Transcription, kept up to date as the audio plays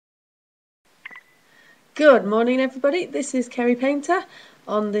Good morning, everybody. This is Kerry Painter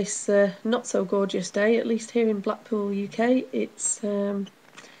on this not so gorgeous day, at least here in Blackpool, UK. It's kind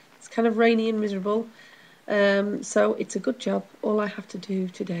of rainy and miserable, so it's a good job. All I have to do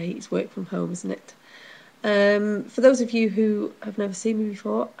today is work from home, isn't it? For those of you who have never seen me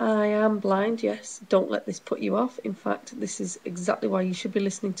before, I am blind, yes. Don't let this put you off. In fact, this is exactly why you should be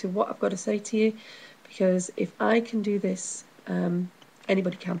listening to what I've got to say to you, because if I can do this,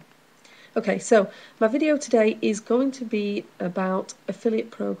 anybody can. Okay, so my video today is going to be about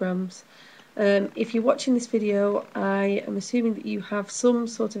affiliate programs. If you're watching this video, I am assuming that you have some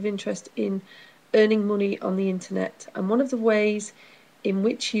sort of interest in earning money on the internet, and one of the ways in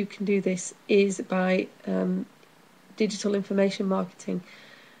which you can do this is by digital information marketing.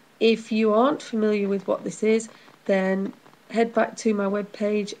 If you aren't familiar with what this is, then head back to my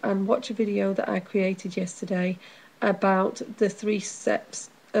webpage and watch a video that I created yesterday about the 3 steps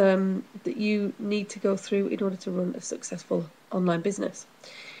that you need to go through in order to run a successful online business.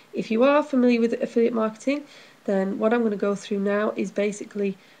 If you are familiar with affiliate marketing, then what I'm going to go through now is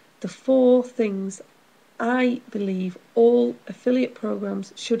basically the 4 things I believe all affiliate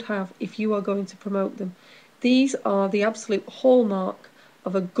programs should have if you are going to promote them. These are the absolute hallmark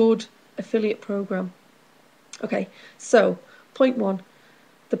of a good affiliate program. Okay, so point 1,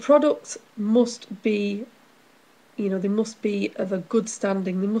 the products must be they must be of a good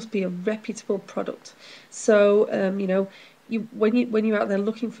standing. They must be a reputable product. So, when you're out there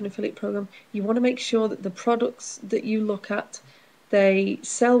looking for an affiliate program, you want to make sure that the products that you look at, they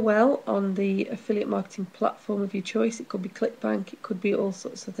sell well on the affiliate marketing platform of your choice. It could be ClickBank, it could be all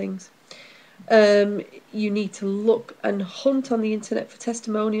sorts of things. You need to look and hunt on the internet for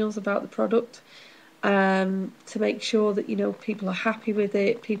testimonials about the product, to make sure that people are happy with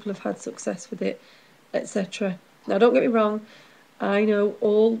it, people have had success with it, etc. Now, don't get me wrong, I know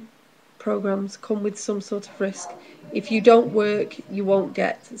all programs come with some sort of risk. If you don't work, you won't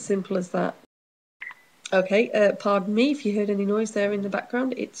get. Simple as that. Okay, pardon me if you heard any noise there in the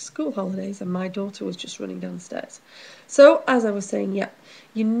background. It's school holidays and my daughter was just running downstairs. So, as I was saying, yeah,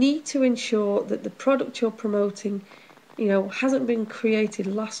 you need to ensure that the product you're promoting, hasn't been created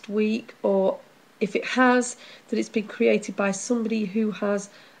last week, or if it has, that it's been created by somebody who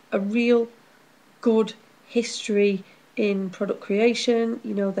has a real good history in product creation.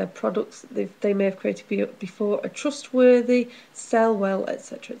 Their products they may have created before are trustworthy, sell well,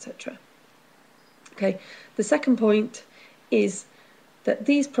 etc., etc. Okay, the second point is that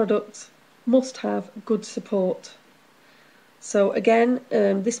these products must have good support. So again,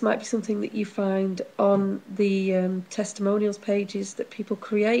 this might be something that you find on the testimonials pages that people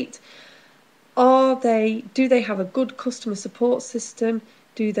create. Do they have a good customer support system?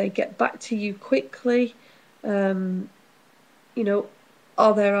 Do they get back to you quickly? Are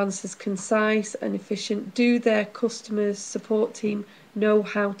their answers concise and efficient? Do their customers support team know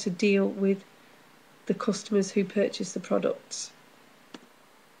how to deal with the customers who purchase the products?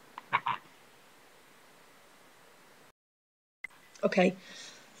 Okay,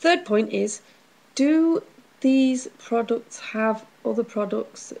 third point is, do these products have other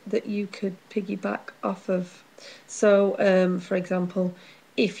products that you could piggyback off of? So, for example,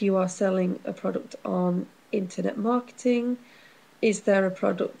 if you are selling a product on internet marketing, is there a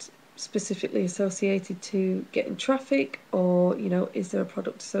product specifically associated to getting traffic, or is there a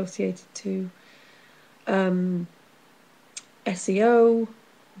product associated to SEO,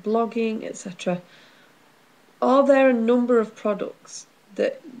 blogging, etc.? Are there a number of products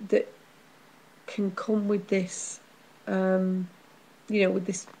that can come with this, with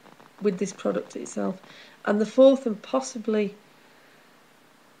this product itself? And the fourth, and possibly,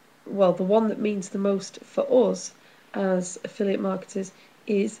 well, the one that means the most for us as affiliate marketers,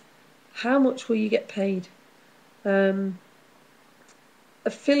 is how much will you get paid?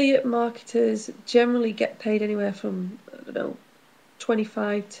 Affiliate marketers generally get paid anywhere from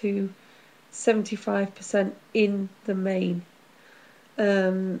 25 to 75% in the main,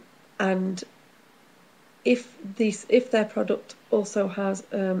 and if their product also has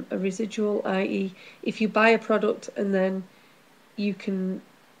a residual, i.e. if you buy a product and then you can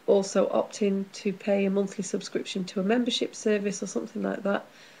also opt in to pay a monthly subscription to a membership service or something like that,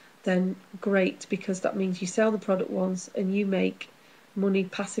 then great, because that means you sell the product once and you make money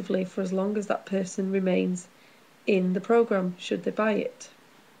passively for as long as that person remains in the program, should they buy it.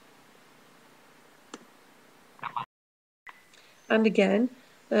 And again,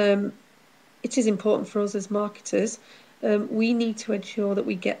 it is important for us as marketers. We need to ensure that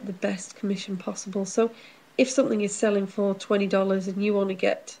we get the best commission possible. So if something is selling for $20 and you only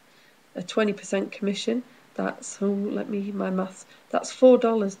get a 20% commission, that's, my maths, that's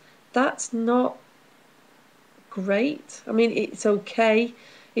 $4. That's not great. I mean, it's okay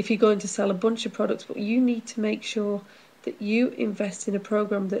if you're going to sell a bunch of products, but you need to make sure that you invest in a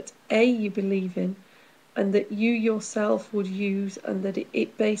program that A, you believe in, and that you yourself would use, and that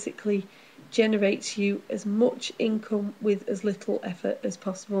it basically generates you as much income with as little effort as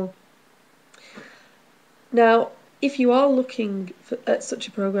possible. Now, if you are looking at such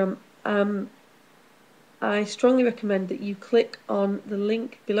a program, I strongly recommend that you click on the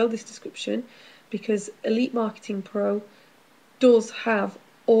link below this description, because Elite Marketing Pro does have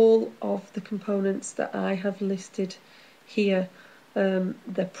all of the components that I have listed here.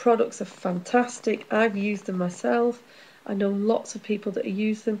 The products are fantastic. I've used them myself. I know lots of people that have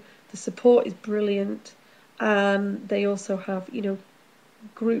used them. The support is brilliant, and they also have,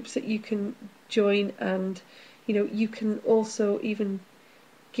 groups that you can join, and you can also even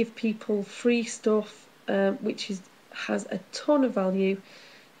give people free stuff, which has a ton of value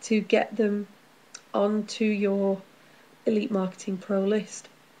to get them onto your Elite Marketing Pro list.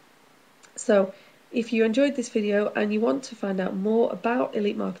 So if you enjoyed this video and you want to find out more about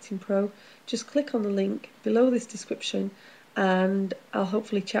Elite Marketing Pro, just click on the link below this description, and I'll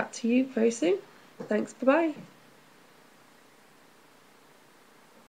hopefully chat to you very soon. Thanks, bye-bye.